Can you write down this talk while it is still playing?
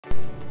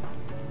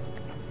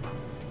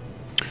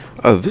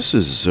We're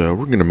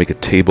going to make a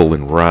table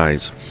in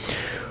Rise.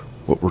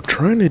 What we're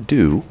trying to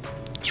do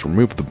is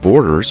remove the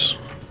borders.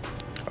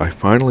 I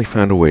finally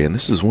found a way, and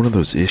this is one of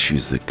those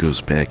issues that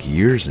goes back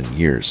years and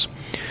years.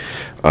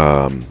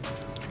 I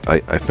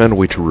found a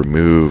way to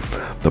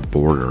remove the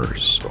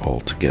borders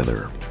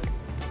altogether.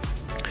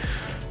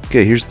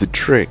 Okay, here's the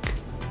trick.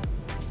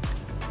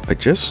 I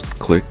just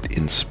clicked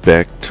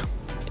Inspect.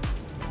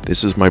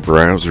 This is my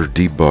browser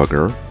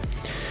debugger.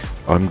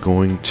 I'm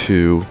going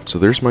to, so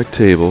there's my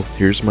table.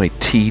 Here's my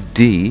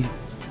TD,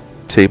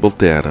 table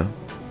data.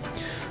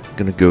 I'm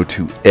going to go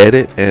to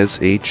Edit as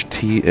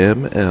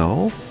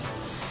HTML.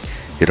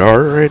 It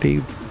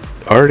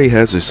already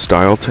has a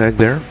style tag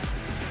there.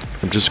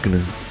 I'm just going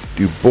to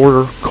do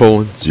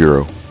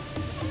border:0.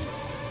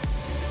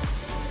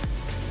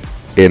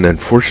 And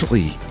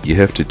unfortunately, you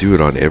have to do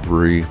it on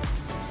every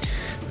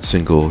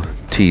single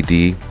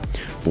TD,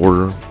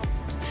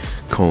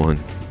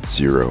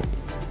 border:0.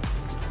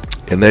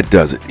 And that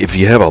does it. If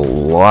you have a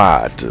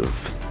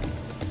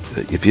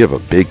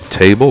big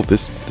table,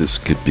 this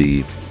could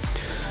be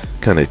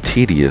kind of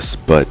tedious,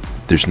 but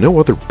there's no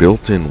other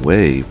built-in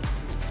way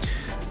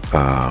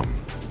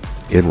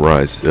in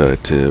Rise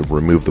to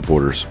remove the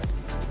borders.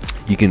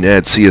 You can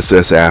add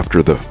CSS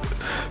after the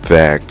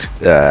fact,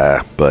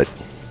 but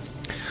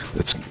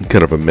it's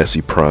kind of a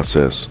messy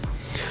process.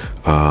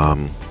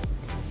 And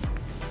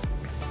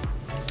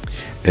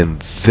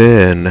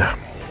then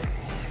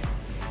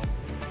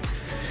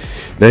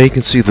now you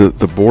can see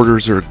the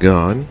borders are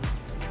gone.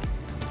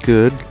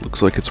 Good.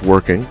 Looks like it's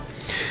working.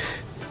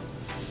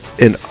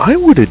 And I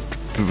would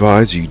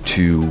advise you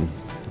to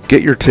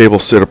get your table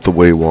set up the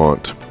way you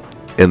want,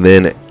 and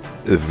then at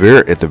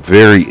the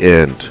very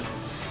end,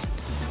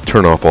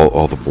 turn off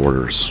all the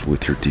borders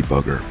with your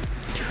debugger.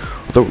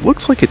 Although it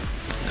looks like it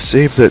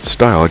saves that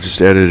style. I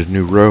just added a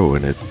new row,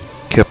 and it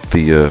kept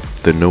the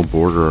no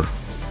border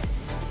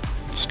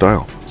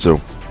style. So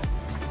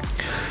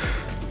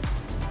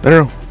I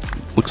don't know.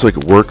 Looks like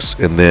it works.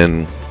 And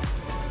then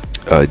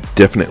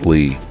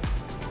definitely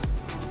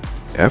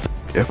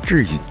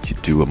after you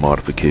do a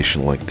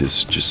modification like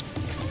this, just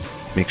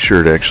make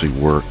sure it actually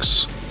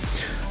works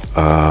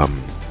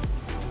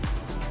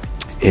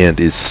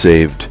and is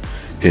saved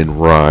in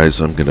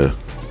Rise. I'm gonna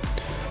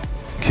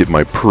get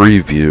my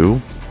preview,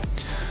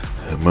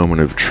 a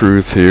moment of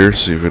truth here,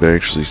 see if it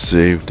actually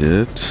saved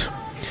it.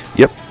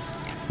 Yep,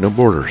 no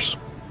borders.